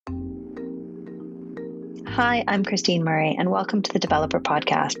Hi, I'm Christine Murray, and welcome to the Developer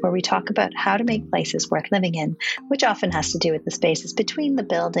Podcast, where we talk about how to make places worth living in, which often has to do with the spaces between the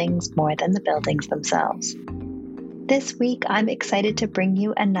buildings more than the buildings themselves. This week, I'm excited to bring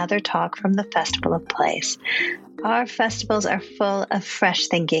you another talk from the Festival of Place. Our festivals are full of fresh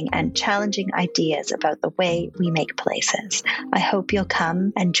thinking and challenging ideas about the way we make places. I hope you'll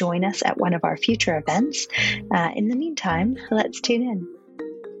come and join us at one of our future events. In the meantime, let's tune in.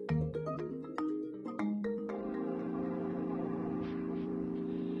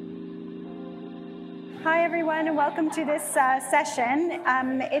 Hi, everyone, and welcome to this session.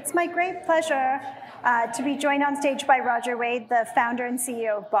 It's my great pleasure to be joined on stage by Roger Wade, the founder and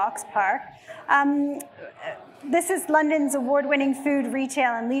CEO of Boxpark. This is London's award-winning food,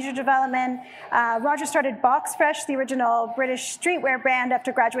 retail, and leisure development. Roger started Boxfresh, the original British streetwear brand,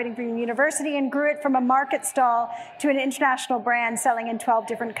 after graduating from university, and grew it from a market stall to an international brand selling in 12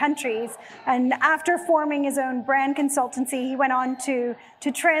 different countries. And after forming his own brand consultancy, he went on to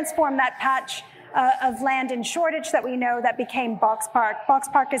transform that patch of land in Shoreditch that we know that became Boxpark.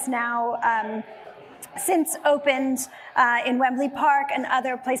 Boxpark is now since opened in Wembley Park and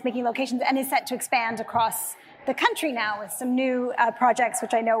other placemaking locations, and is set to expand across the country now with some new projects,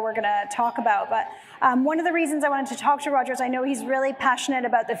 which I know we're going to talk about. But one of the reasons I wanted to talk to Roger is I know he's really passionate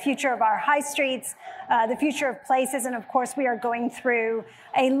about the future of our high streets, the future of places, and of course we are going through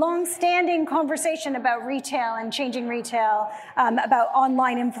a long-standing conversation about retail and changing retail, about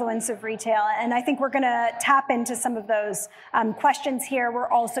online influence of retail, and I think we're going to tap into some of those questions here. We're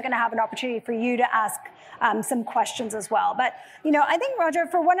also going to have an opportunity for you to ask some questions as well. But, you know, I think, Roger,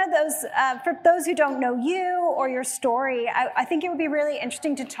 for those who don't know you or your story, I think it would be really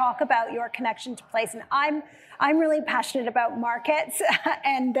interesting to talk about your connection to place. And I'm really passionate about markets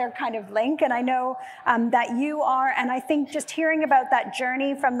and their kind of link, and I know that you are. And I think just hearing about that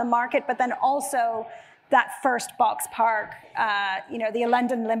journey from the market, but then also that first Boxpark, the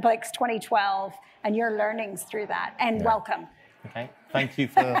London Olympics 2012, and your learnings through that. And welcome. Okay, thank you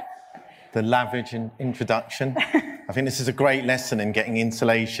for the lavish introduction. I think this is a great lesson in getting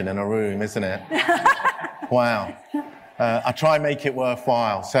insulation in a room, isn't it? Wow. I try and make it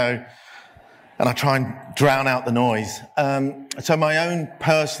worthwhile. And I try and drown out the noise. So my own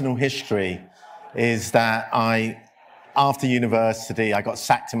personal history is that after university, I got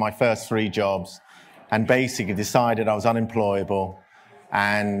sacked in my first 3 jobs and basically decided I was unemployable.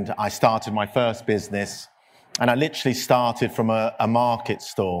 And I started my first business. And I literally started from a market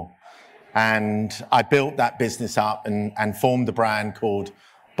store. And I built that business up and formed a brand called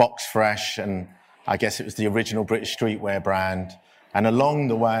Boxfresh. And I guess it was the original British streetwear brand. And along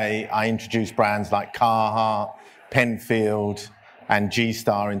the way, I introduced brands like Carhartt, Penfield, and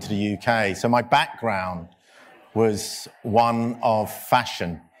G-Star into the UK. So my background was one of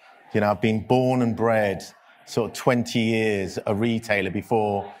fashion. You know, I've been born and bred sort of 20 years a retailer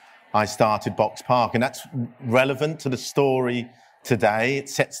before I started Boxpark. And that's relevant to the story today. It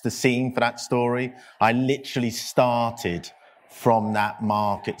sets the scene for that story. I literally started from that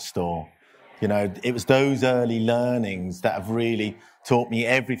market store. You know, it was those early learnings that have really taught me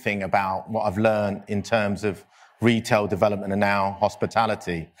everything about what I've learned in terms of retail development and now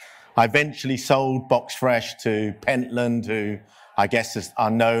hospitality. I eventually sold Boxfresh to Pentland, who I guess are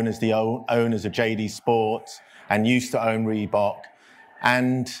known as the owners of JD Sports and used to own Reebok.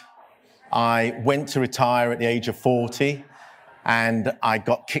 And I went to retire at the age of 40. And I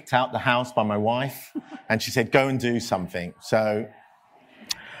got kicked out the house by my wife, and she said, go and do something. So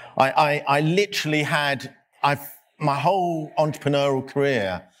I literally had, my whole entrepreneurial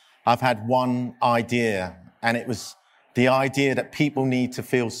career, I've had one idea, and it was the idea that people need to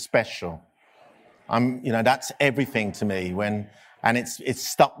feel special. That's everything to me and it's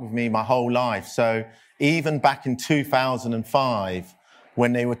stuck with me my whole life. So even back in 2005,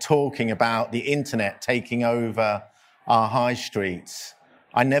 when they were talking about the internet taking over our high streets,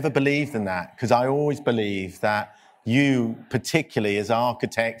 I never believed in that, because I always believed that you, particularly as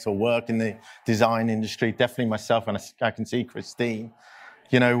architects or work in the design industry, definitely myself, and I can see Christine,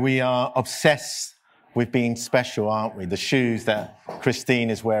 you know, we are obsessed with being special, aren't we? The shoes that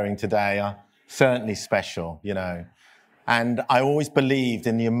Christine is wearing today are certainly special, you know. And I always believed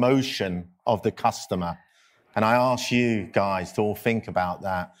in the emotion of the customer. And I ask you guys to all think about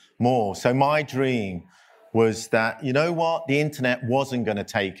that more. So my dream was that, you know what, the internet wasn't going to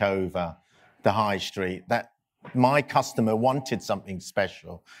take over the high street, that my customer wanted something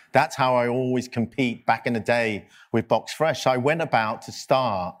special. That's how I always compete back in the day with Boxfresh. I went about to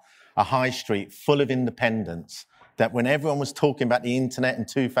start a high street full of independents, that when everyone was talking about the internet in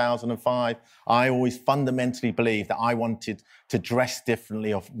 2005, I always fundamentally believed that I wanted to dress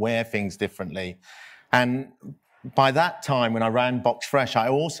differently or wear things differently. And by that time, when I ran Box Fresh, I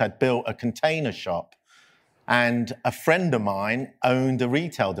also had built a container shop. And a friend of mine owned a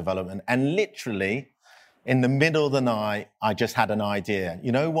retail development. And literally, in the middle of the night, I just had an idea.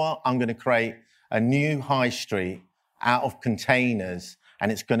 You know what? I'm going to create a new high street out of containers,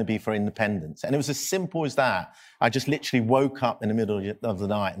 and it's going to be for independents. And it was as simple as that. I just literally woke up in the middle of the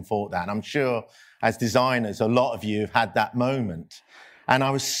night and thought that. And I'm sure as designers, a lot of you have had that moment. And I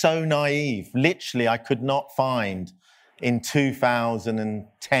was so naive. Literally, I could not find in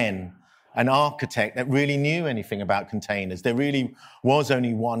 2010 an architect that really knew anything about containers. There really was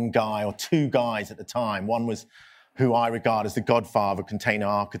only one guy or two guys at the time. One was who I regard as the godfather of container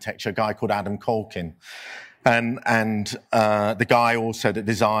architecture, a guy called Adam Colkin. And the guy also that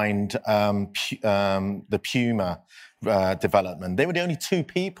designed the Puma development. They were the only two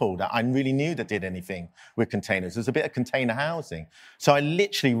people that I really knew that did anything with containers. There's a bit of container housing. So I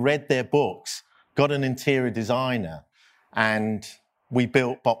literally read their books, got an interior designer, and we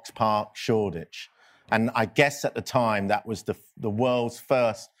built Boxpark, Shoreditch. And I guess at the time that was the world's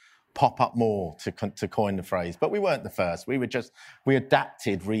first pop-up mall, to coin the phrase. But we weren't the first. We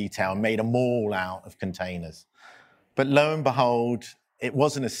adapted retail and made a mall out of containers. But lo and behold, it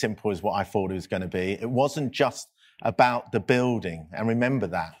wasn't as simple as what I thought it was going to be. It wasn't just about the building. And remember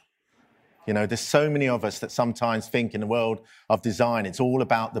that. You know, there's so many of us that sometimes think in the world of design, it's all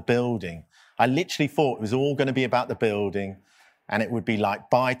about the building. I literally thought it was all going to be about the building, and it would be like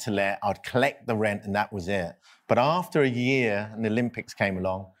buy to let. I'd collect the rent, and that was it. But after a year, and the Olympics came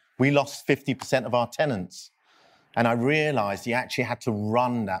along, we lost 50% of our tenants. And I realized you actually had to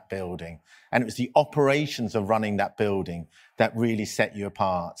run that building. And it was the operations of running that building that really set you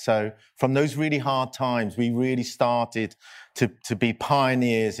apart. So from those really hard times, we really started to be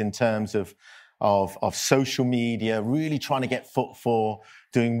pioneers in terms of social media, really trying to get footfall,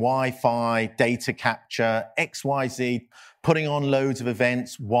 doing Wi-Fi, data capture, XYZ, putting on loads of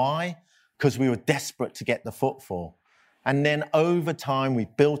events. Why? Because we were desperate to get the footfall. And then over time, we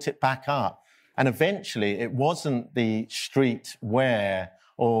built it back up. And eventually, it wasn't the street wear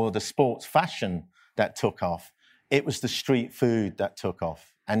or the sports fashion that took off. It was the street food that took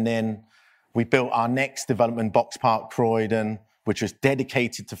off. And then we built our next development, Boxpark Croydon, which was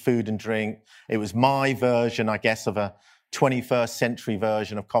dedicated to food and drink. It was my version, I guess, of a 21st century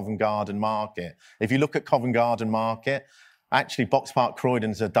version of Covent Garden Market. If you look at Covent Garden Market, actually, Boxpark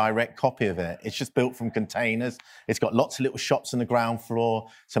Croydon is a direct copy of it. It's just built from containers. It's got lots of little shops on the ground floor,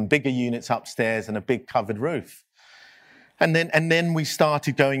 some bigger units upstairs, and a big covered roof. And then we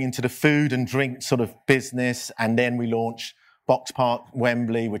started going into the food and drink sort of business, and then we launched Boxpark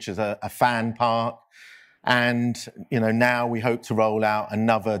Wembley, which is a fan park. And now we hope to roll out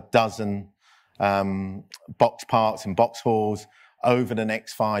another dozen box parks and box halls over the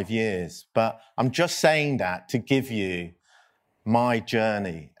next 5 years. But I'm just saying that to give you my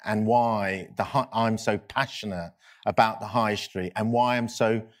journey and why I'm so passionate about the high street and why I'm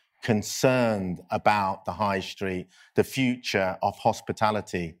so concerned about the high street, the future of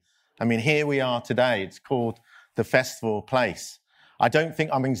hospitality. I mean, here we are today. It's called the Festival Place. I don't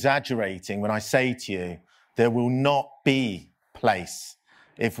think I'm exaggerating when I say to you, there will not be place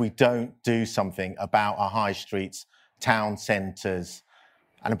if we don't do something about our high streets, town centres,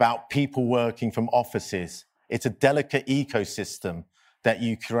 and about people working from offices. It's a delicate ecosystem that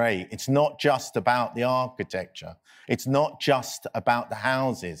you create. It's not just about the architecture. It's not just about the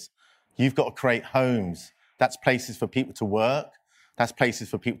houses. You've got to create homes. That's places for people to work. That's places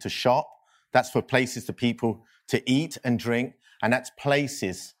for people to shop. That's for places for people to eat and drink. And that's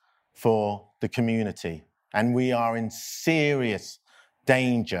places for the community. And we are in serious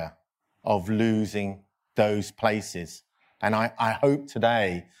danger of losing those places. And I hope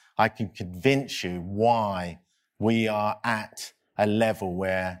today I can convince you why we are at a level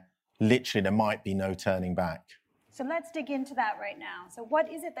where literally there might be no turning back. So let's dig into that right now. So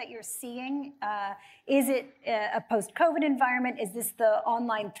what is it that you're seeing? Is it a post-COVID environment? Is this the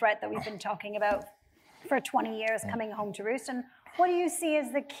online threat that we've been talking about for 20 years coming home to roost? And what do you see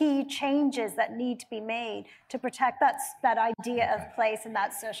as the key changes that need to be made to protect that idea of place and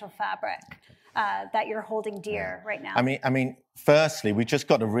that social fabric that you're holding dear right now? I mean, firstly, we just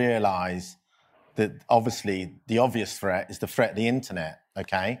got to realize that obviously the obvious threat is the threat of the internet,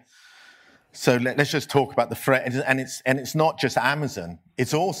 okay? So let's just talk about the threat. And it's not just Amazon.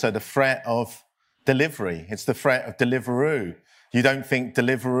 It's also the threat of delivery. It's the threat of Deliveroo. You don't think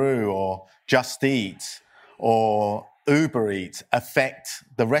Deliveroo or Just Eat or Uber Eats affect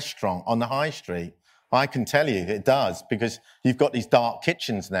the restaurant on the high street? I can tell you it does, because you've got these dark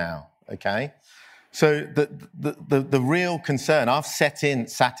kitchens now, okay? So the real concern, I've sat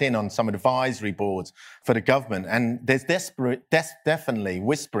in on some advisory boards for the government, and there's definitely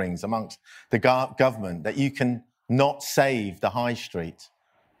whisperings amongst the government that you can not save the high street.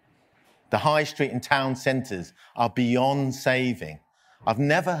 The high street and town centres are beyond saving. I've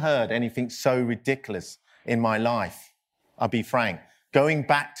never heard anything so ridiculous in my life, I'll be frank. Going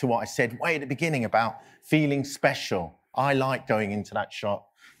back to what I said way at the beginning about feeling special, I like going into that shop,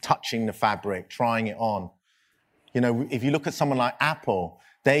 touching the fabric, trying it on. You know, if you look at someone like Apple,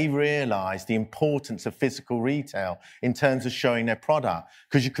 they realize the importance of physical retail in terms of showing their product,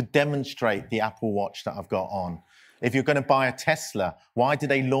 because you could demonstrate the Apple Watch that I've got on. If you're going to buy a Tesla, why did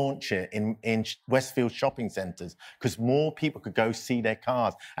they launch it in Westfield shopping centres? Because more people could go see their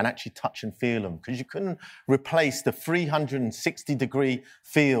cars and actually touch and feel them. Because you couldn't replace the 360-degree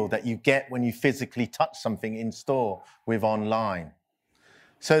feel that you get when you physically touch something in store with online.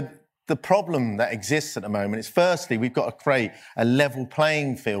 So the problem that exists at the moment is, firstly, we've got to create a level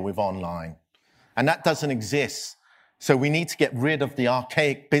playing field with online. And that doesn't exist. So we need to get rid of the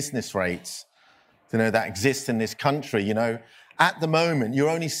archaic business rates, you know, that exist in this country. You know, at the moment, you're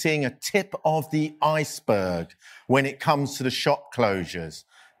only seeing a tip of the iceberg when it comes to the shop closures.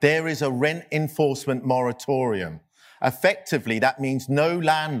 There is a rent enforcement moratorium. Effectively, that means no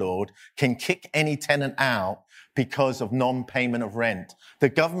landlord can kick any tenant out because of non-payment of rent. The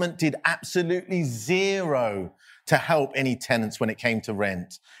government did absolutely zero to help any tenants when it came to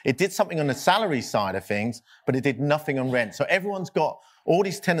rent. It did something on the salary side of things, but it did nothing on rent. So all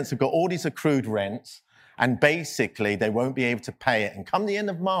these tenants have got all these accrued rents, and basically they won't be able to pay it. And come the end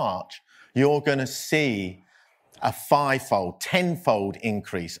of March, you're going to see a 5-fold, 10-fold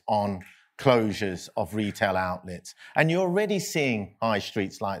increase on closures of retail outlets. And you're already seeing high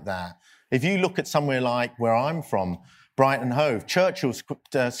streets like that. If you look at somewhere like where I'm from, Brighton Hove, Churchill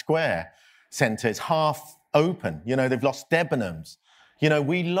Square Centre is half open. You know, they've lost Debenhams. You know,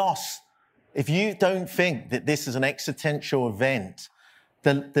 if you don't think that this is an existential event,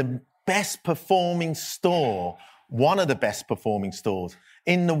 the best performing store, one of the best performing stores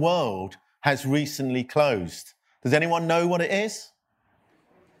in the world, has recently closed. Does anyone know what it is?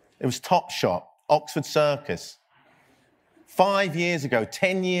 It was Topshop, Oxford Circus. 5 years ago,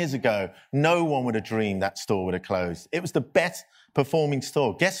 10 years ago, no one would have dreamed that store would have closed. It was the best performing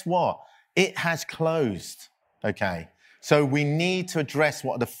store. Guess what? It has closed, okay? So we need to address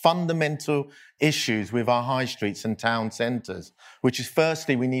what are the fundamental issues with our high streets and town centres, which is,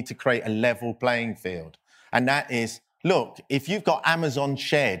 firstly, we need to create a level playing field. And that is, look, if you've got Amazon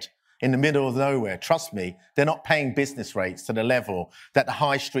Shed in the middle of nowhere, trust me, they're not paying business rates to the level that the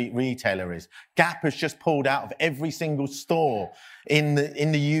high street retailer is. Gap has just pulled out of every single store in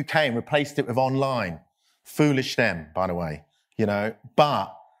the UK and replaced it with online. Foolish them, by the way, you know.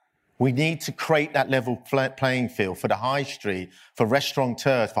 But we need to create that level playing field for the high street, for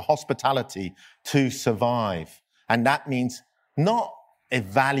restaurateurs, for hospitality to survive. And that means not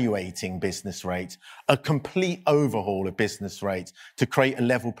evaluating business rates, a complete overhaul of business rates to create a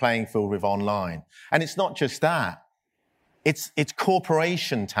level playing field with online. And it's not just that. It's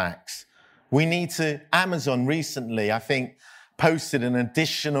corporation tax. Amazon recently, I think, posted an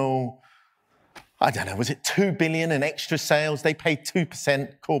additional, I don't know, was it 2 billion in extra sales? They paid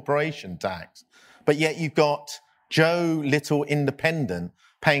 2% corporation tax. But yet you've got Joe Little Independent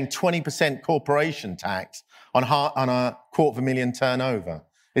paying 20% corporation tax on a $250,000 turnover.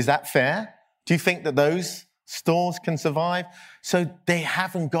 Is that fair? Do you think that those stores can survive? So they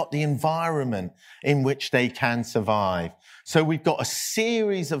haven't got the environment in which they can survive. So we've got a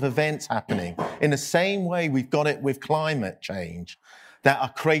series of events happening in the same way we've got it with climate change that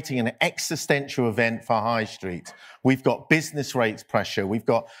are creating an existential event for high streets. We've got business rates pressure.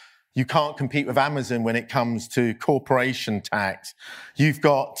 You can't compete with Amazon when it comes to corporation tax. You've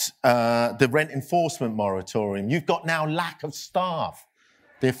got the rent enforcement moratorium. You've got now lack of staff,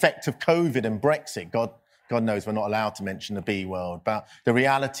 the effect of COVID and Brexit. God knows we're not allowed to mention the B word, but the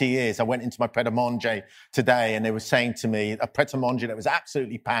reality is I went into my pret-a-manger today and they were saying to me, a pret-a-manger that was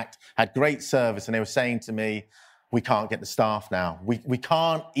absolutely packed, had great service, and they were saying to me, we can't get the staff now. We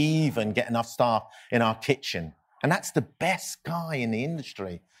can't even get enough staff in our kitchen. And that's the best guy in the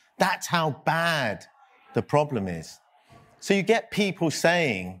industry. That's how bad the problem is. So you get people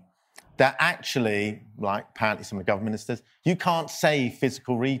saying that actually, like apparently some of the government ministers, you can't save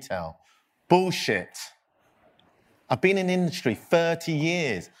physical retail. Bullshit. I've been in the industry 30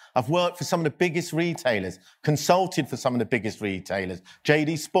 years. I've worked for some of the biggest retailers, consulted for some of the biggest retailers,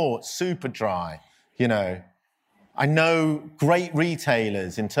 JD Sports, Superdry, you know. I know great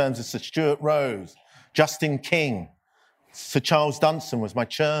retailers in terms of Sir Stuart Rose, Justin King, Sir Charles Dunson was my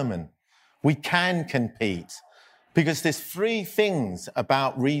chairman. We can compete because there's three things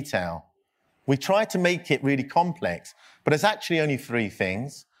about retail. We try to make it really complex, but there's actually only three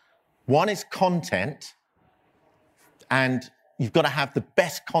things. One is content, and you've got to have the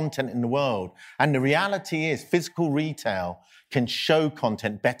best content in the world. And the reality is physical retail can show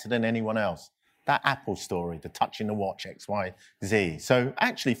content better than anyone else. That Apple story, the touching the watch, X, Y, Z. So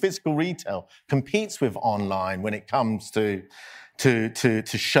actually physical retail competes with online when it comes to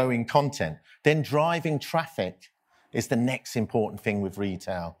showing content. Then driving traffic is the next important thing with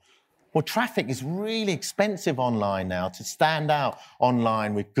retail. Well, traffic is really expensive online now to stand out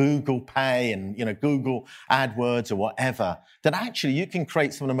online with Google Pay and, Google AdWords or whatever. That actually you can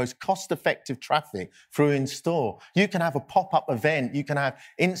create some of the most cost-effective traffic through in-store. You can have a pop-up event. You can have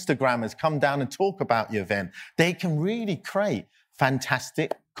Instagrammers come down and talk about your event. They can really create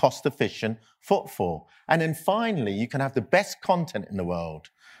fantastic, cost-efficient footfall. And then finally, you can have the best content in the world,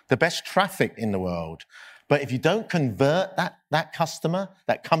 the best traffic in the world. But if you don't convert that customer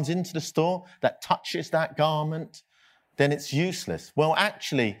that comes into the store, that touches that garment, then it's useless. Well,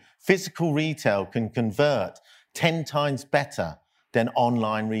 actually, physical retail can convert 10 times better than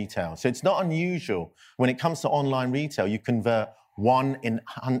online retail. So it's not unusual when it comes to online retail, you convert 1 in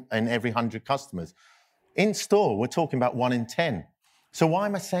every 100 customers. In store, we're talking about 1 in 10. So why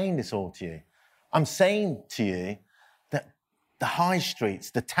am I saying this all to you? I'm saying to you that the high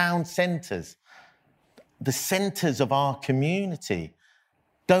streets, the town centres, the centres of our community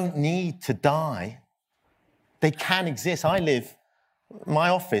don't need to die. They can exist. My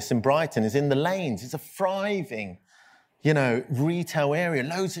office in Brighton is in the lanes. It's a thriving, retail area,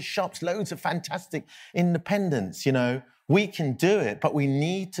 loads of shops, loads of fantastic independents, We can do it, but we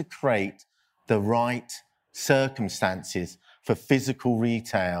need to create the right circumstances for physical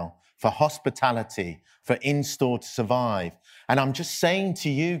retail, for hospitality, for in-store to survive. And I'm just saying to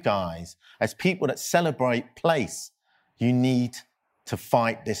you guys, as people that celebrate place, you need to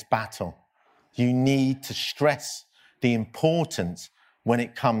fight this battle. You need to stress the importance when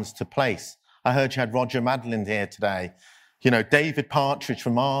it comes to place. I heard you had Roger Madeline here today. David Partridge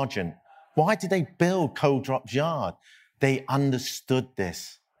from Argent. Why did they build Cold Drops Yard? They understood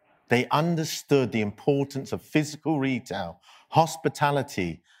this. They understood the importance of physical retail,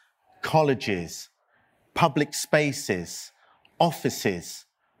 hospitality, colleges, public spaces, offices,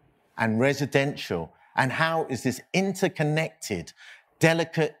 and residential, and how is this interconnected,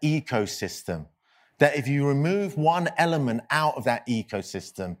 delicate ecosystem that if you remove one element out of that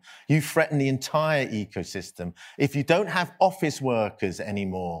ecosystem, you threaten the entire ecosystem. If you don't have office workers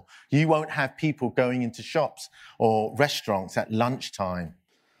anymore, you won't have people going into shops or restaurants at lunchtime.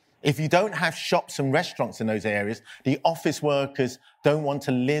 If you don't have shops and restaurants in those areas, the office workers don't want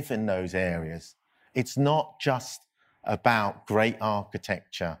to live in those areas. It's not just about great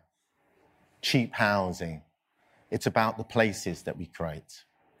architecture, cheap housing. It's about the places that we create.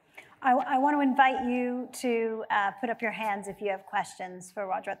 I want to invite you to put up your hands if you have questions for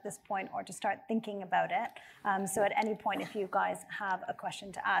Roger at this point, or to start thinking about it. So at any point, if you guys have a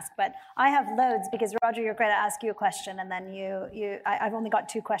question to ask. But I have loads because, Roger, you're going to ask you a question, and then I've only got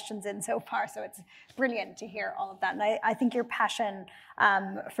 2 questions in so far, so it's brilliant to hear all of that. And I think your passion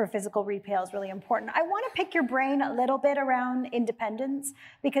for physical retail is really important. I want to pick your brain a little bit around independence,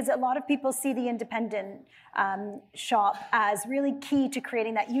 because a lot of people see the independent shop as really key to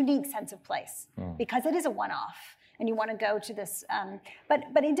creating that unique sense of place, because it is a one-off and you want to go to this.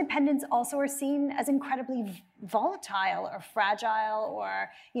 But independents also are seen as incredibly volatile or fragile, or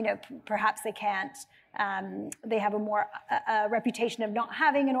perhaps they can't. They have a reputation of not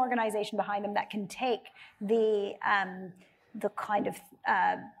having an organization behind them that can take the kind of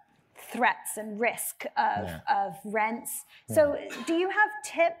threats and risk of rents. So do you have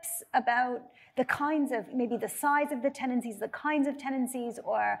tips about the kinds of, maybe the size of the tenancies, the kinds of tenancies,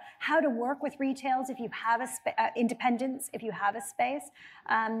 or how to work with retails if you have independents, if you have a space,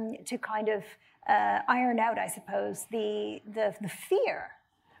 to kind of iron out, I suppose, the fear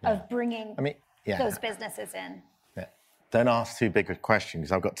of bringing those businesses in? Don't ask too big a question,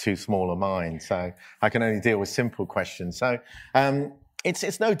 because I've got too small a mind, so I can only deal with simple questions. So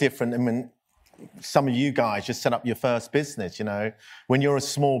it's no different than when some of you guys just set up your first business. When you're a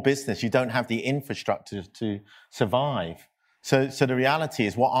small business, you don't have the infrastructure to survive. So the reality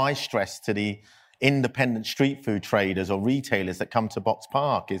is, what I stress to the independent street food traders or retailers that come to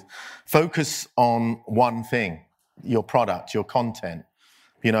Boxpark is focus on one thing: your product, your content.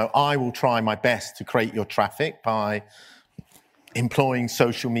 I will try my best to create your traffic by employing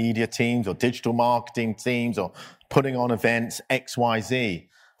social media teams or digital marketing teams or putting on events, X, Y, Z.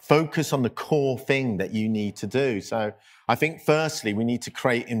 focus on the core thing that you need to do. So I think firstly, we need to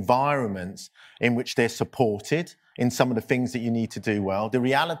create environments in which they're supported in some of the things that you need to do well. The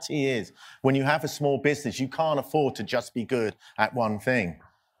reality is, when you have a small business, you can't afford to just be good at one thing.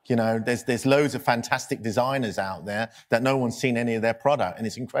 You know, there's loads of fantastic designers out there that no one's seen any of their product, and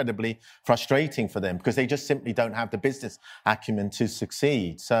it's incredibly frustrating for them because they just simply don't have the business acumen to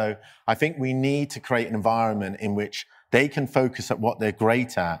succeed. So I think we need to create an environment in which they can focus at what they're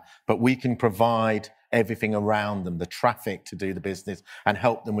great at, but we can provide everything around them, the traffic to do the business, and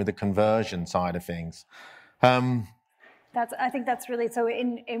help them with the conversion side of things. I think that's really, so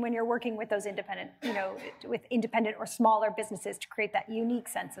in when you're working with those independent, with independent or smaller businesses to create that unique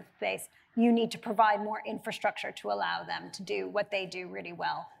sense of space, you need to provide more infrastructure to allow them to do what they do really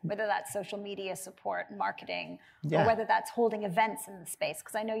well, whether that's social media support, marketing, or whether that's holding events in the space.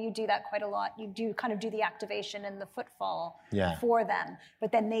 Because I know you do that quite a lot. You do kind of do the activation and the footfall for them,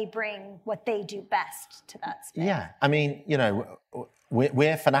 but then they bring what they do best to that space. Yeah, I mean,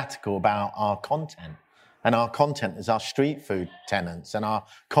 we're fanatical about our content. And our content is our street food tenants, and our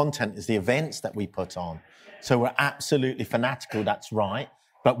content is the events that we put on. So we're absolutely fanatical, that's right.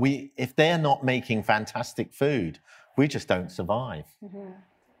 But if they're not making fantastic food, we just don't survive. Mm-hmm.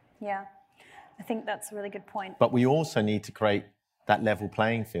 Yeah, I think that's a really good point. But we also need to create that level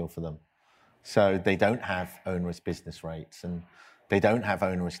playing field for them. So they don't have onerous business rates and they don't have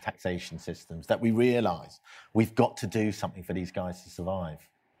onerous taxation systems, that we realise we've got to do something for these guys to survive.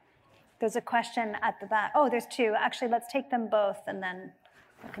 There's a question at the back. Oh, there's two. Actually, let's take them both and then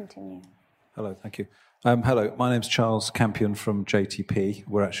we'll continue. Hello, thank you. Hello, my name's Charles Campion from JTP.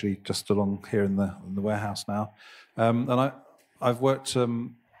 We're actually just along here in the warehouse now. And I've worked up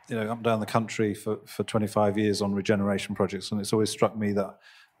and down the country for 25 years on regeneration projects, and it's always struck me that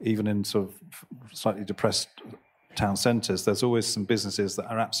even in sort of slightly depressed town centres, there's always some businesses that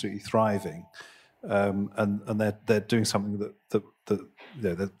are absolutely thriving. And they're doing something that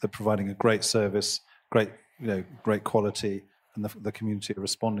they're providing a great service, great quality, and the community are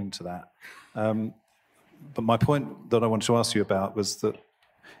responding to that. But my point that I wanted to ask you about was that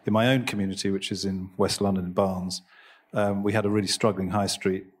in my own community, which is in West London in Barnes, we had a really struggling high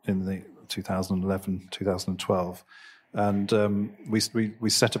street in the 2011, 2012. And we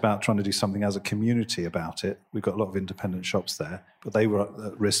set about trying to do something as a community about it. We've got a lot of independent shops there, but they were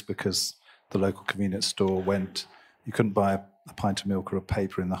at risk because the local convenience store you couldn't buy a pint of milk or a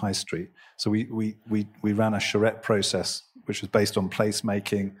paper in the high street. So we ran a charrette process, which was based on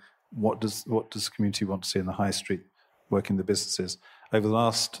placemaking. What does the community want to see in the high street, working the businesses? Over the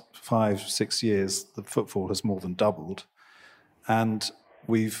last 5-6 years, the footfall has more than doubled. And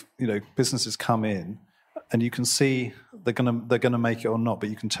businesses come in, and you can see they're gonna make it or not, but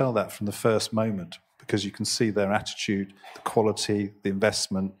you can tell that from the first moment because you can see their attitude, the quality, the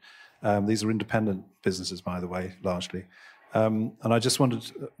investment. These are independent businesses, by the way, largely. And I just wondered,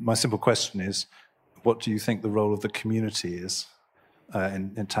 my simple question is, what do you think the role of the community is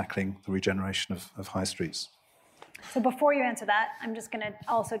in tackling the regeneration of high streets? So before you answer that, I'm just going to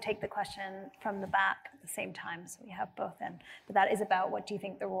also take the question from the back at the same time, so we have both in. But that is about what do you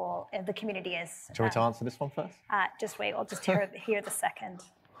think the role of the community is? Do you want me to answer this one first? Just wait, I'll just hear the second.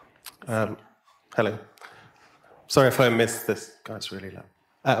 Hello. Sorry if I missed this. Guys, really loud.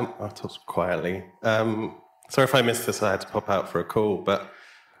 I'll talk quietly. Sorry if I missed this, I had to pop out for a call, but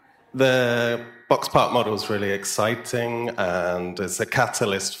the Boxpark model is really exciting and it's a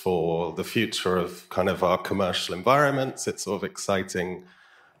catalyst for the future of kind of our commercial environments. It's sort of exciting.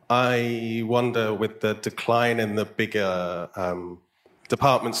 I wonder, with the decline in the bigger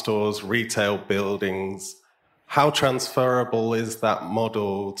department stores, retail buildings, how transferable is that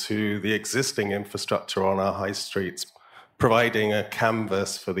model to the existing infrastructure on our high streets, providing a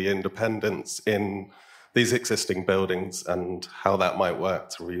canvas for the independents in these existing buildings and how that might work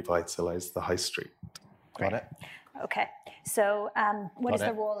to revitalise the high street? Got it. Okay. So what is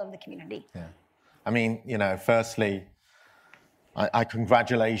the role of the community? Yeah. I mean, firstly, I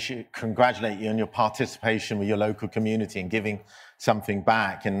congratulate you on your participation with your local community and giving something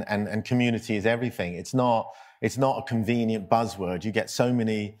back. And community is everything. It's not a convenient buzzword. You get so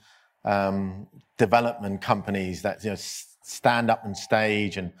many development companies that stand up on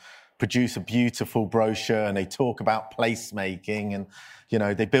stage and produce a beautiful brochure and they talk about placemaking and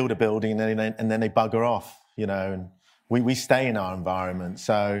they build a building and then they bugger off. And we stay in our environment.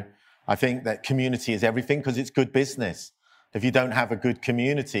 So I think that community is everything because it's good business. If you don't have a good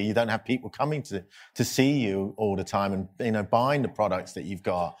community, you don't have people coming to see you all the time and buying the products that you've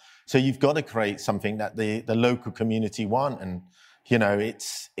got. So you've got to create something that the local community want, and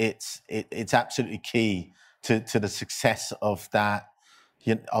it's absolutely key to the success of that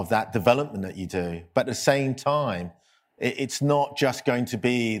of that development that you do. But at the same time, it's not just going to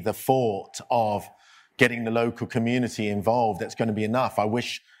be the fault of getting the local community involved that's going to be enough. I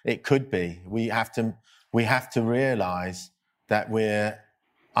wish it could be. We have to realize that we're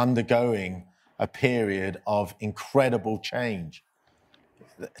undergoing a period of incredible change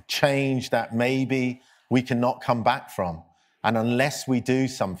that maybe we cannot come back from. And unless we do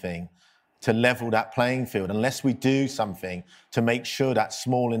something to level that playing field, unless we do something to make sure that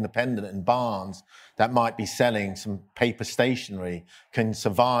small independent and barns that might be selling some paper stationery can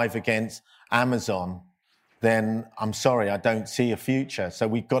survive against Amazon, then I'm sorry, I don't see a future. So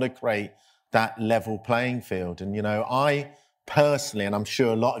we've got to create that level playing field. And, I personally, and I'm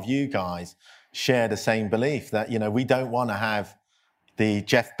sure a lot of you guys share the same belief that, we don't want to have the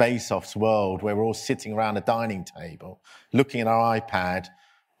Jeff Bezos world where we're all sitting around a dining table, looking at our iPad,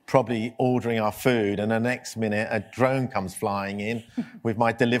 probably ordering our food, and the next minute a drone comes flying in with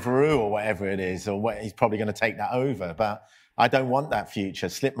my Deliveroo or whatever it is, or he's probably going to take that over. But I don't want that future.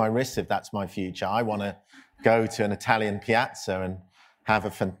 Slip my wrist if that's my future. I want to go to an Italian piazza and have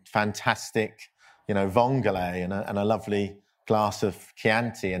a fantastic, vongole and a lovely glass of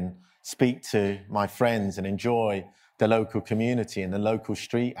Chianti and speak to my friends and enjoy the local community and the local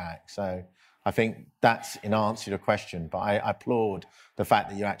street act. So I think that's in answer to your question, but I applaud the fact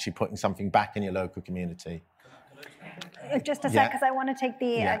that you're actually putting something back in your local community. Just a sec, because I want to take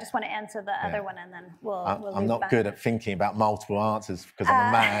I just want to answer the other one, and then we'll I'm not good at thinking about multiple answers because I'm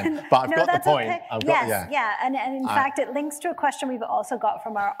a man, but I've got the point. Okay. And in fact, it links to a question we've also got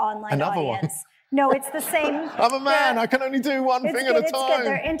from our online audience. One. No, it's the same. I'm a man. I can only do one thing at a time. It's good.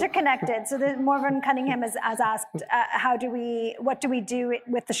 They're interconnected. So Morgan Cunningham has asked, what do we do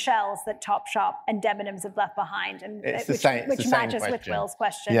with the shells that Topshop and Debenhams have left behind? And which matches with Will's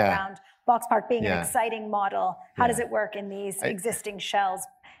question around Boxpark being an exciting model. How does it work in these existing shells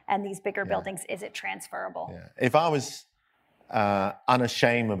and these bigger buildings? Is it transferable? Yeah. If I was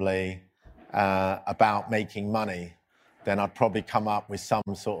unashamedly about making money, then I'd probably come up with some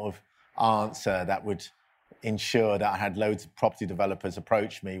sort of answer that would ensure that I had loads of property developers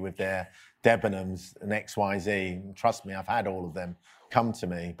approach me with their Debenhams and XYZ. Trust me, I've had all of them come to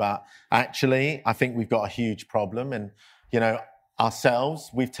me. But actually, I think we've got a huge problem. And,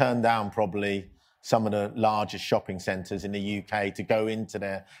 ourselves, we've turned down probably some of the largest shopping centres in the UK to go into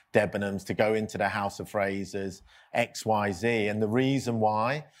their Debenhams, to go into their House of Frasers, XYZ. And the reason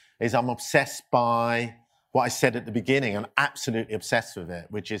why is I'm obsessed by what I said at the beginning. I'm absolutely obsessed with it,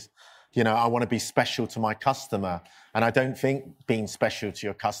 which is, I want to be special to my customer. And I don't think being special to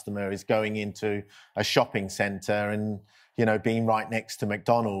your customer is going into a shopping centre and, being right next to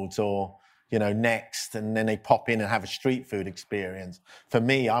McDonald's or, Next, and then they pop in and have a street food experience. For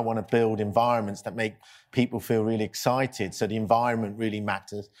me, I want to build environments that make people feel really excited. So the environment really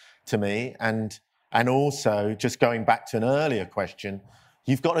matters to me. And also, just going back to an earlier question,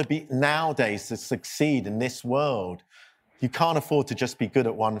 you've got to be, nowadays, to succeed in this world, you can't afford to just be good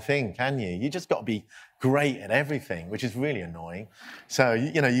at one thing, can you? You just got to be great at everything, which is really annoying. So,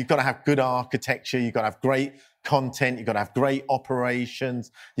 you've got to have good architecture, you've got to have great content, you've got to have great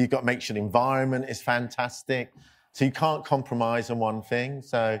operations, you've got to make sure the environment is fantastic. So you can't compromise on one thing.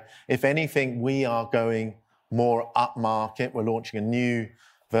 So if anything, we are going more upmarket. We're launching a new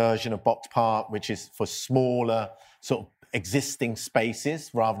version of Boxpark, which is for smaller sort of existing spaces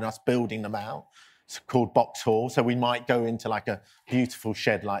rather than us building them out. It's called Box Hall. So we might go into like a beautiful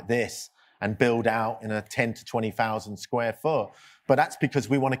shed like this and build out in a 10 to 20,000 square foot. But that's because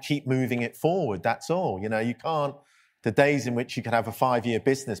we want to keep moving it forward. That's all. You can't, the days in which you could have a 5-year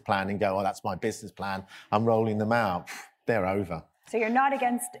business plan and go, that's my business plan, I'm rolling them out, they're over. So you're not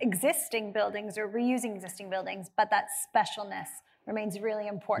against existing buildings or reusing existing buildings, but that specialness remains really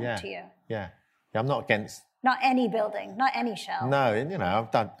important to you. Yeah, I'm not against... Not any building, not any shell. No,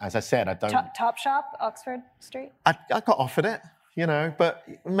 I've done, as I said, I don't... Topshop, Oxford Street? I got offered it, but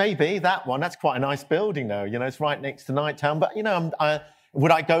maybe that one, that's quite a nice building though, it's right next to Nighttown. But,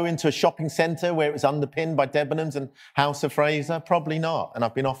 would I go into a shopping centre where it was underpinned by Debenhams and House of Fraser? Probably not. And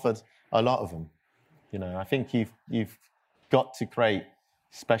I've been offered a lot of them. I think you've got to create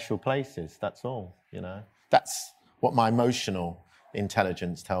special places, that's all, That's what my emotional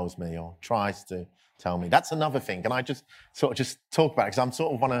intelligence tells me or tries to tell me. That's another thing. Can I just sort of just talk about it? Because I'm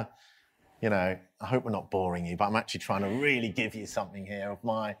sort of want to, I hope we're not boring you, but I'm actually trying to really give you something here of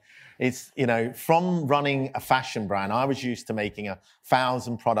my, it's, from running a fashion brand, I was used to making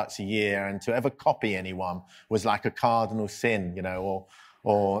 1,000 products a year, and to ever copy anyone was like a cardinal sin,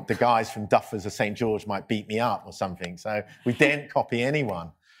 or the guys from Duffers of St. George might beat me up or something. So we didn't copy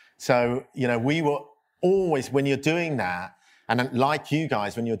anyone. So, we were always, when you're doing that, And like you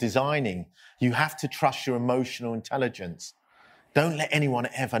guys, when you're designing, you have to trust your emotional intelligence. Don't let anyone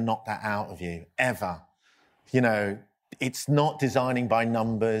ever knock that out of you, ever. You know, it's not designing by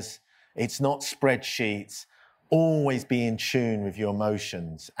numbers. It's not spreadsheets. Always be in tune with your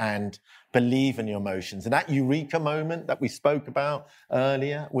emotions and believe in your emotions. And that eureka moment that we spoke about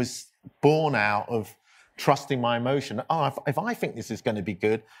earlier was born out of trusting my emotion. Oh, if I think this is going to be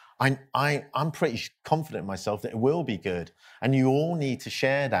good, I'm pretty confident in myself that it will be good. And you all need to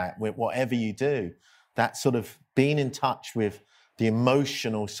share that with whatever you do. That sort of being in touch with the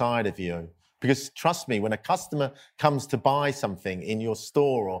emotional side of you. Because trust me, when a customer comes to buy something in your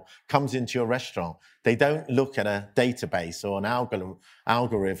store or comes into your restaurant, they don't look at a database or an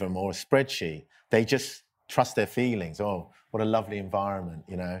algorithm or a spreadsheet. They just trust their feelings. Oh, what a lovely environment,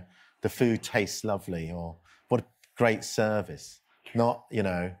 you know. The food tastes lovely, or what a great service. Not, you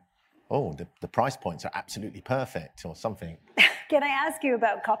know, oh, the price points are absolutely perfect or something. Can I ask you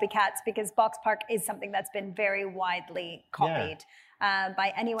about copycats? Because Boxpark is something that's been very widely copied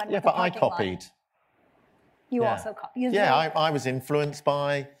by anyone with a but I parking copied. lot. You also copied? I was influenced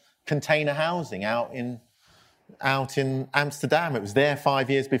by container housing out in Amsterdam. It was there 5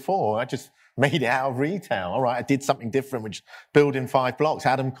 years before. I just made it out of retail. All right, I did something different, which building 5 blocks.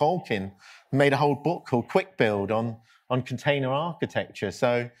 Adam Colkin made a whole book called Quick Build on container architecture.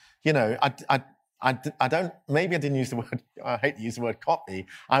 So, you know, I don't, maybe I didn't use the word, I hate to use the word copy.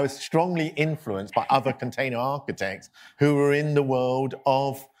 I was strongly influenced by other container architects who were in the world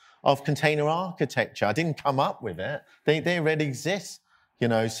of container architecture. I didn't come up with it. They already exist, you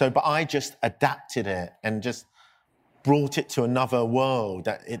know, so, but I just adapted it and just brought it to another world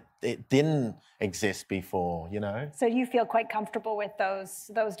that it didn't exist before, you know. So you feel quite comfortable with those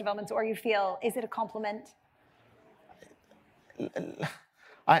developments, or you feel, is it a compliment?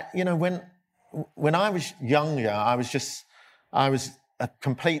 You know, when I was younger, I was a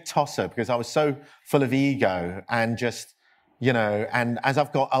complete tosser because I was so full of ego and just, you know, and as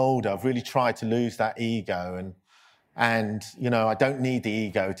I've got older, I've really tried to lose that ego and, you know, I don't need the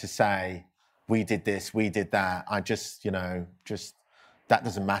ego to say, we did this, we did that. I just, you know, that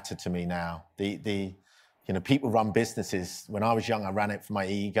doesn't matter to me now. You know, people run businesses. When I was young, I ran it for my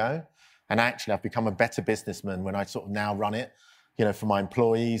ego. And actually, I've become a better businessman when I sort of now run it, you know, for my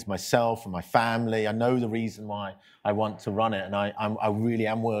employees, myself, and my family. I know the reason why I want to run it. And I really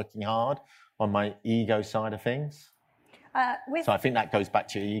am working hard on my ego side of things. So I think that goes back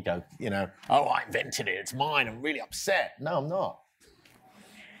to your ego, you know, oh, I invented it, it's mine, I'm really upset. No, I'm not.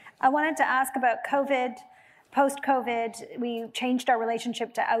 I wanted to ask about COVID. Post-COVID, we changed our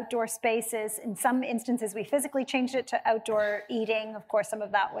relationship to outdoor spaces. In some instances, we physically changed it to outdoor eating. Of course, some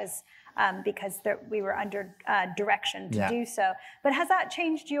of that was because we were under direction to do so. But has that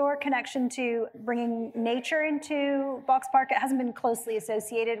changed your connection to bringing nature into Boxpark? It hasn't been closely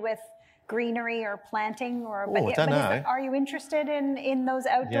associated with greenery or planting, or I don't know. Are you interested in those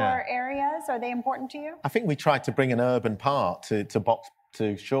outdoor areas? Are they important to you? I think we tried to bring an urban part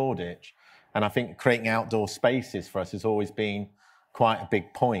to Shoreditch, and I think creating outdoor spaces for us has always been quite a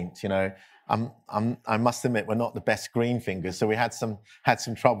big point. You know, I must admit we're not the best green fingers, so we had some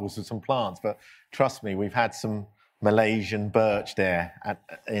troubles with some plants. But trust me, we've had some Malaysian birch there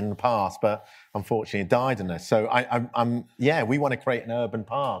in the past, but unfortunately it died on us. So we want to create an urban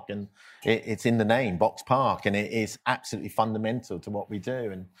park, and it's in the name, Boxpark, and it is absolutely fundamental to what we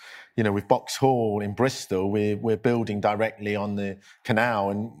do. And you know, with Box Hall in Bristol, we're building directly on the canal,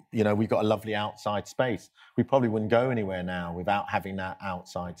 and you know, we've got a lovely outside space. We probably wouldn't go anywhere now without having that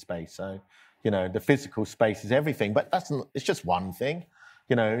outside space. So, you know, the physical space is everything, but it's just one thing.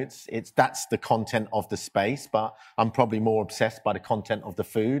 You know, that's the content of the space, but I'm probably more obsessed by the content of the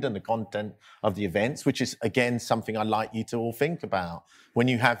food and the content of the events, which is, again, something I'd like you to all think about when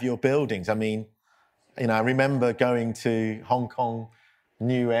you have your buildings. I mean, you know, I remember going to Hong Kong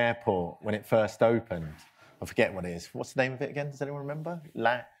New Airport when it first opened. I forget what it is. What's the name of it again? Does anyone remember?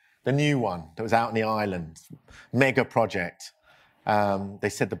 The new one that was out in the island. Mega project. They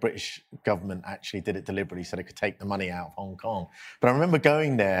said the British government actually did it deliberately so they could take the money out of Hong Kong. But I remember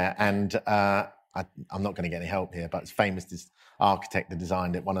going there, and I'm not going to get any help here, but it's famous architect that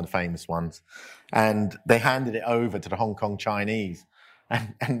designed it, one of the famous ones. And they handed it over to the Hong Kong Chinese,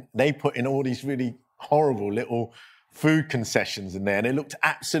 and they put in all these really horrible little food concessions in there, and it looked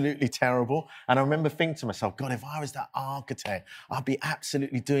absolutely terrible. And I remember thinking to myself, God, if I was that architect, I'd be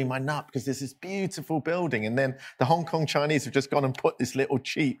absolutely doing my nut, because there's this beautiful building, and then the Hong Kong Chinese have just gone and put this little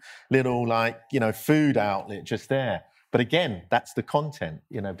cheap little, like, you know, food outlet just there. But again, that's the content.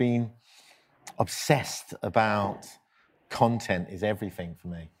 You know, being obsessed about content is everything for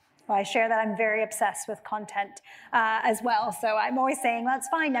me. Well, I share that. I'm very obsessed with content as well. So I'm always saying, well, it's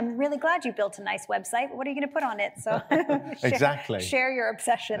fine. I'm really glad you built a nice website, but what are you going to put on it? So Exactly. Share your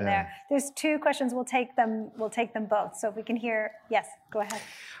obsession there. There's 2 questions. We'll take them both. So if we can hear, yes, go ahead.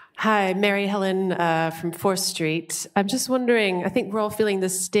 Hi, Mary Helen from 4th Street. I'm just wondering, I think we're all feeling the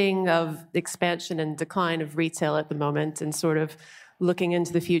sting of expansion and decline of retail at the moment and sort of looking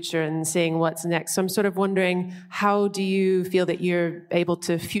into the future and seeing what's next. So I'm sort of wondering, how do you feel that you're able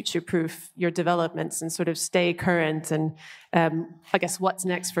to future-proof your developments and sort of stay current? And I guess what's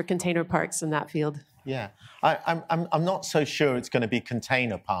next for container parks in that field? Yeah, I'm not so sure it's going to be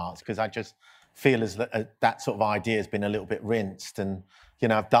container parks, because I just feel as that sort of idea has been a little bit rinsed. And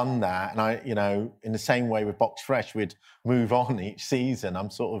I've done that, and in the same way with Box Fresh, we'd move on each season.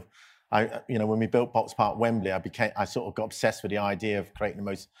 I'm sort of, when we built Boxpark Wembley, I sort of got obsessed with the idea of creating the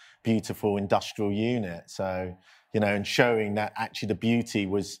most beautiful industrial unit. So, and showing that actually the beauty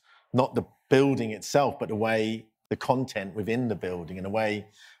was not the building itself, but the content within the building in a way,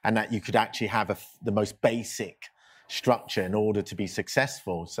 and that you could actually have the most basic structure in order to be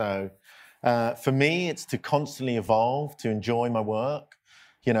successful. So for me, it's to constantly evolve, to enjoy my work,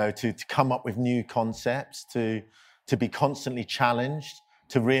 to come up with new concepts, to be constantly challenged,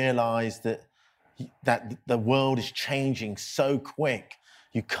 to realize that the world is changing so quick.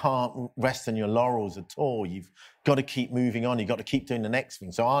 You can't rest on your laurels at all. You've got to keep moving on. You've got to keep doing the next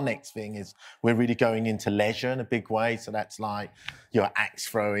thing. So our next thing is we're really going into leisure in a big way. So that's like your axe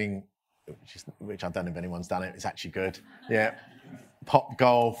throwing, which I don't know if anyone's done it. It's actually good. Yeah. Pop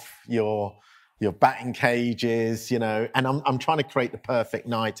golf, your batting cages, and I'm trying to create the perfect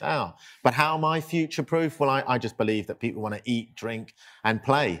night out. But how am I future-proof? Well, I just believe that people want to eat, drink, and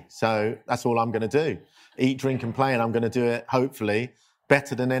play. So that's all I'm going to do. Eat, drink, and play, and I'm going to do it, hopefully,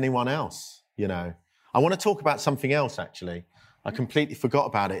 better than anyone else, I want to talk about something else, actually. I completely forgot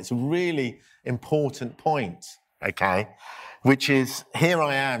about it. It's a really important point, okay, which is, here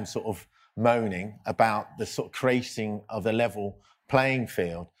I am sort of moaning about the sort of creating of a level playing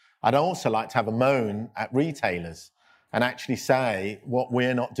field. I'd also like to have a moan at retailers and actually say what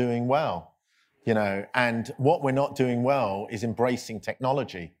we're not doing well, and what we're not doing well is embracing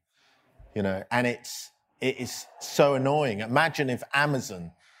technology, and it is so annoying. Imagine if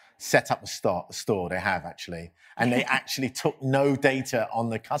Amazon set up a store, they have actually, and they actually took no data on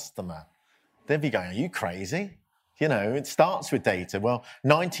the customer. They'd be going, are you crazy? It starts with data. Well,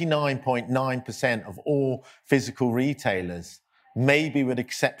 99.9% of all physical retailers, maybe with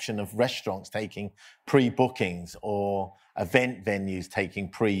exception of restaurants taking pre-bookings or event venues taking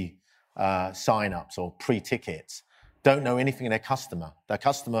sign-ups or pre-tickets, don't know anything of their customer. Their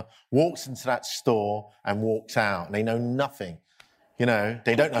customer walks into that store and walks out, and they know nothing. They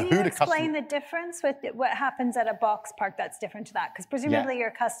don't know who the customer... Can you explain the difference with what happens at a box park that's different to that? Because presumably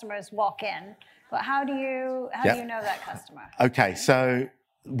your customers walk in, but how do you know that customer? Okay, so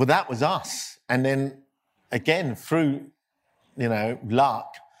that was us. And then, again, through...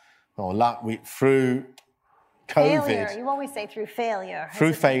 luck, through COVID. Failure. You always say through failure.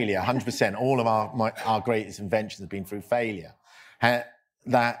 Through failure, 100%. All of our greatest inventions have been through failure.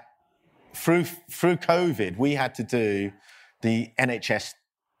 That through COVID, we had to do the NHS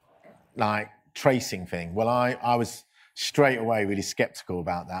tracing thing. Well, I was straight away really skeptical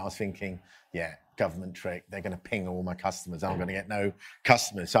about that. I was thinking, government trick. They're going to ping all my customers. I'm going to get no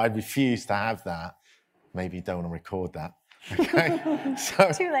customers. So I refused to have that. Maybe you don't want to record that. Okay,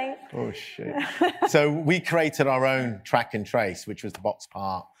 so too late. Oh shit! So we created our own track and trace, which was the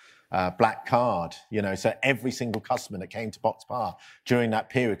Boxpark black card. So every single customer that came to Boxpark during that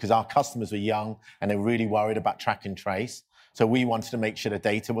period, because our customers were young and they were really worried about track and trace. So we wanted to make sure the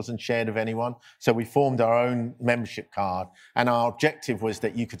data wasn't shared with anyone. So we formed our own membership card, and our objective was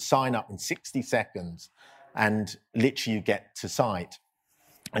that you could sign up in 60 seconds, and literally you get to site.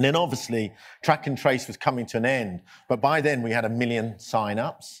 And then obviously track and trace was coming to an end, but by then we had 1 million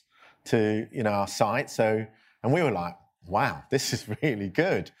sign-ups to our site. And we were like, wow, this is really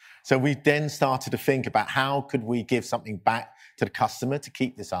good. So we then started to think about how could we give something back to the customer to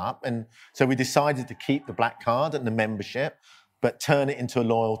keep this up. And so we decided to keep the black card and the membership, but turn it into a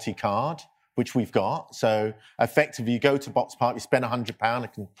loyalty card, which we've got. So effectively, you go to Boxpark, you spend £100. I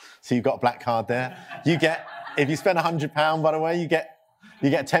can see you've got a black card there. If you spend £100, by the way, you get a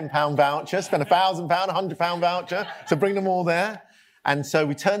 £10 voucher. Spend £1,000, £100 voucher. So bring them all there. And so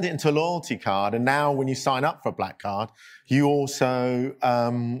we turned it into a loyalty card. And now when you sign up for a black card, you also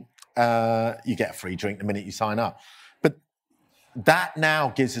you get a free drink the minute you sign up. But that now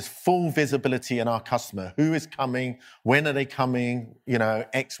gives us full visibility in our customer. Who is coming? When are they coming?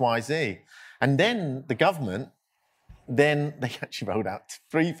 X, Y, Z. And then the government then they actually rolled out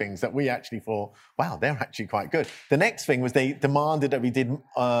 3 things that we actually thought, wow, they're actually quite good. The next thing was they demanded that we did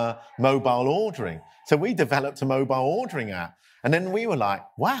mobile ordering. So we developed a mobile ordering app. And then we were like,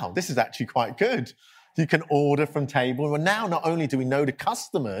 wow, this is actually quite good. You can order from table. Well, now not only do we know the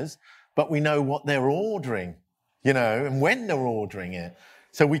customers, but we know what they're ordering, and when they're ordering it.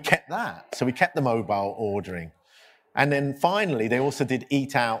 So we kept that. So we kept the mobile ordering. And then finally, they also did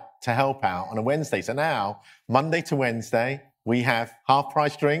Eat Out to Help Out on a Wednesday. So now, Monday to Wednesday, we have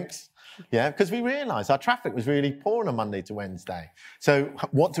half-price drinks, because we realised our traffic was really poor on a Monday to Wednesday. So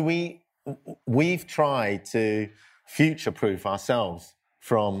what do we've tried to future-proof ourselves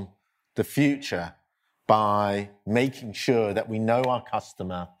from the future by making sure that we know our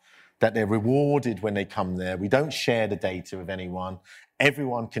customer, that they're rewarded when they come there. We don't share the data with anyone.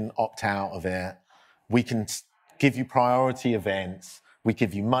 Everyone can opt out of it. We can give you priority events. We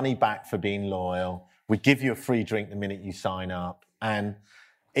give you money back for being loyal. We give you a free drink the minute you sign up. And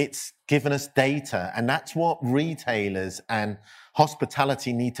it's given us data. And that's what retailers and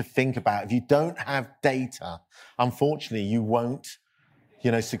hospitality need to think about. If you don't have data, unfortunately, you won't,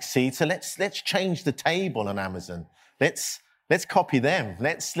 succeed. So let's change the table on Amazon. Let's copy them.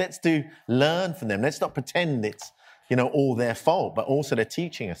 Let's learn from them. Let's not pretend it's, all their fault, but also they're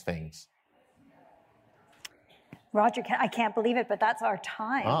teaching us things. Roger, I can't believe it, but that's our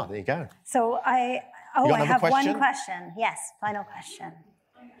time. Ah, there you go. So I have one question. Yes, final question.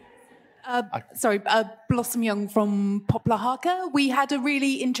 Blossom Young from Poplar Harker. We had a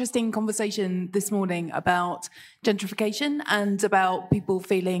really interesting conversation this morning about gentrification and about people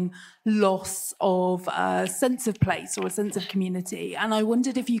feeling loss of a sense of place or a sense of community. And I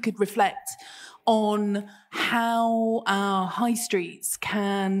wondered if you could reflect on how our high streets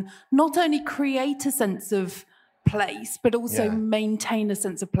can not only create a sense of place, but also maintain a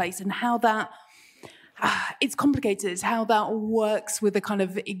sense of place, and how that it's complicated, how that works with the kind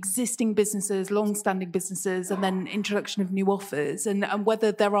of existing businesses, long-standing businesses, and then introduction of new offers, and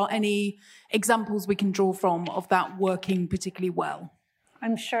whether there are any examples we can draw from of that working particularly well.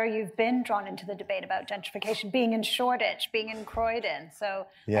 I'm sure you've been drawn into the debate about gentrification, being in Shoreditch, being in Croydon. So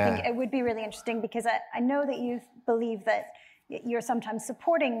I think it would be really interesting, because I know that you believe that you're sometimes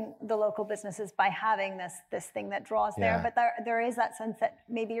supporting the local businesses by having this thing that draws there, but there is that sense that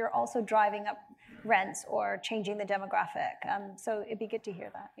maybe you're also driving up rents or changing the demographic. So it'd be good to hear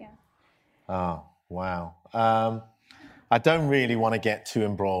that, Oh, wow. I don't really want to get too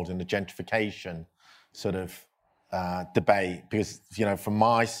embroiled in the gentrification sort of debate, because, from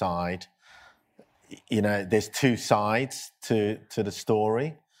my side, there's 2 sides to the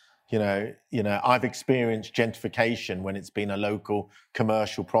story. I've experienced gentrification when it's been a local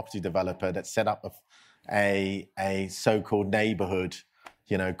commercial property developer that set up a so-called neighbourhood,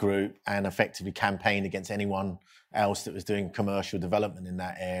 group, and effectively campaigned against anyone else that was doing commercial development in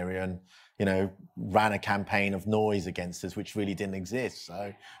that area, and, ran a campaign of noise against us, which really didn't exist.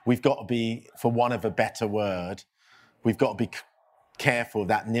 So we've got to be, for want of a better word, we've got to be careful of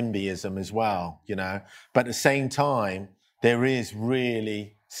that NIMBYism as well, But at the same time, there is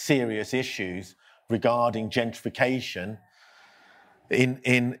really serious issues regarding gentrification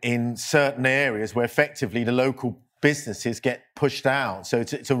in certain areas where effectively the local businesses get pushed out. So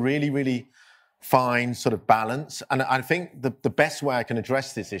it's a really, really fine sort of balance. And I think the best way I can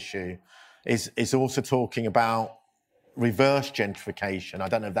address this issue is also talking about reverse gentrification. I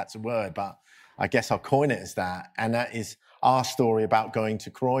don't know if that's a word, but I guess I'll coin it as that. And that is our story about going to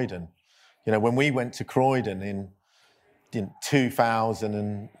Croydon. When we went to Croydon in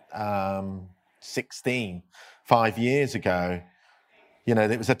 2016, 5 years ago,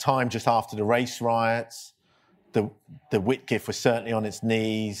 there was a time just after the race riots. The Whitgift was certainly on its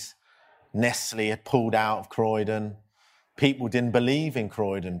knees. Nestle had pulled out of Croydon. People didn't believe in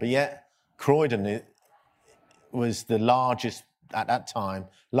Croydon, but yet Croydon was the largest, at that time,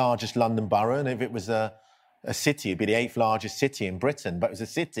 largest London borough. And if it was a city, it'd be the 8th largest city in Britain. But it was a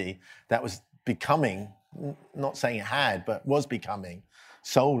city that was becoming, not saying it had, but was becoming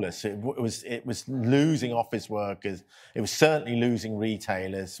soulless. It was losing office workers. It was certainly losing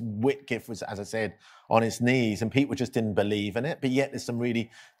retailers. Whitgift was, as I said, on its knees, and people just didn't believe in it. But yet there's some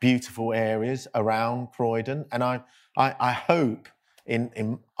really beautiful areas around Croydon. And I hope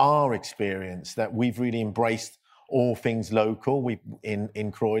in our experience that we've really embraced all things local.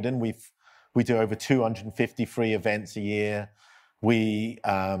 In Croydon, we do over 250 free events a year. We,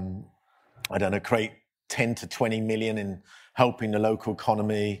 create 10 to 20 million in helping the local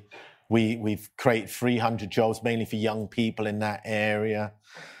economy. We've created 300 jobs, mainly for young people in that area.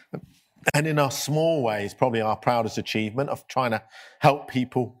 And in our small ways, probably our proudest achievement of trying to help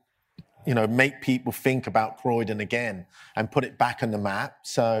people make people think about Croydon again and put it back on the map.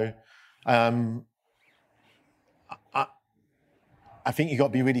 So I think you've got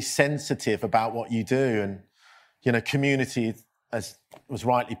to be really sensitive about what you do. And, community, as was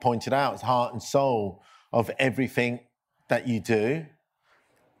rightly pointed out, is heart and soul of everything that you do.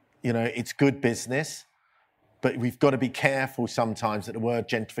 It's good business, but we've got to be careful sometimes that the word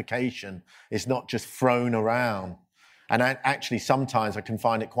gentrification is not just thrown around. And actually, sometimes I can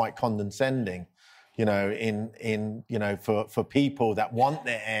find it quite condescending, for people that want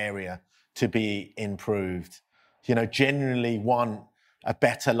their area to be improved, generally want a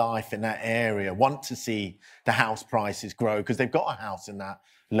better life in that area, want to see the house prices grow because they've got a house in that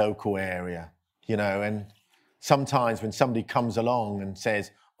local area, and sometimes when somebody comes along and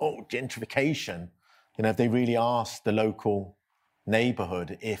says, oh, gentrification, if they really ask the local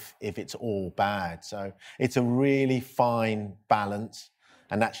neighbourhood if it's all bad. So it's a really fine balance,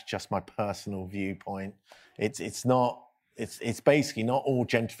 and that's just my personal viewpoint. It's basically not all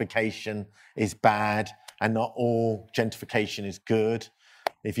gentrification is bad and not all gentrification is good.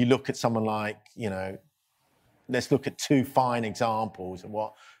 If you look at someone like, let's look at two fine examples of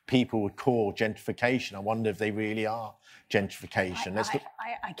what people would call gentrification. I wonder if they really are gentrification. I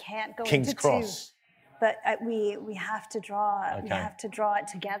can't go King's into Cross. two, but we have to draw we have to draw it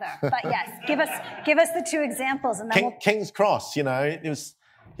together. But yes, give us the two examples, and then King's Cross. It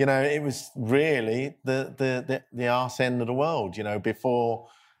was really the arse end of the world. Before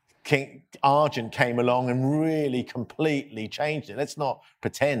King Argent came along and really completely changed it. Let's not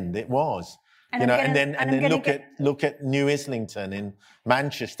pretend it was. And then look at New Islington in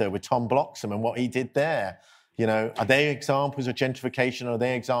Manchester with Tom Bloxham and what he did there. Are they examples of gentrification, or are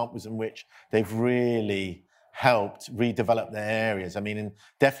they examples in which they've really helped redevelop their areas? I mean,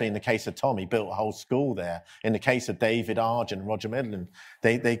 definitely in the case of Tom, he built a whole school there. In the case of David Argent and Roger Midland,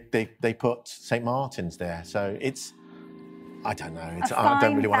 they put St. Martin's there. So I don't know. I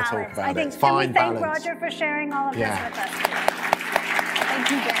don't really want to talk about it. It's fine balance. Can we thank Roger for sharing all of this with us? Thank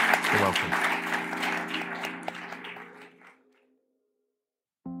you, Dan. You're welcome.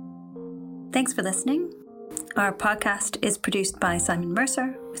 Thanks for listening. Our podcast is produced by Simon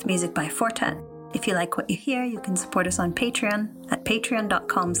Mercer with music by Fortet. If you like what you hear, you can support us on Patreon at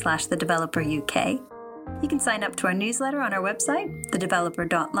patreon.com/thedeveloperuk. You can sign up to our newsletter on our website,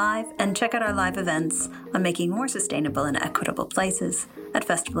 thedeveloper.live, and check out our live events on making more sustainable and equitable places at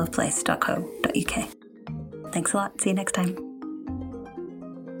festivalofplace.co.uk. Thanks a lot. See you next time.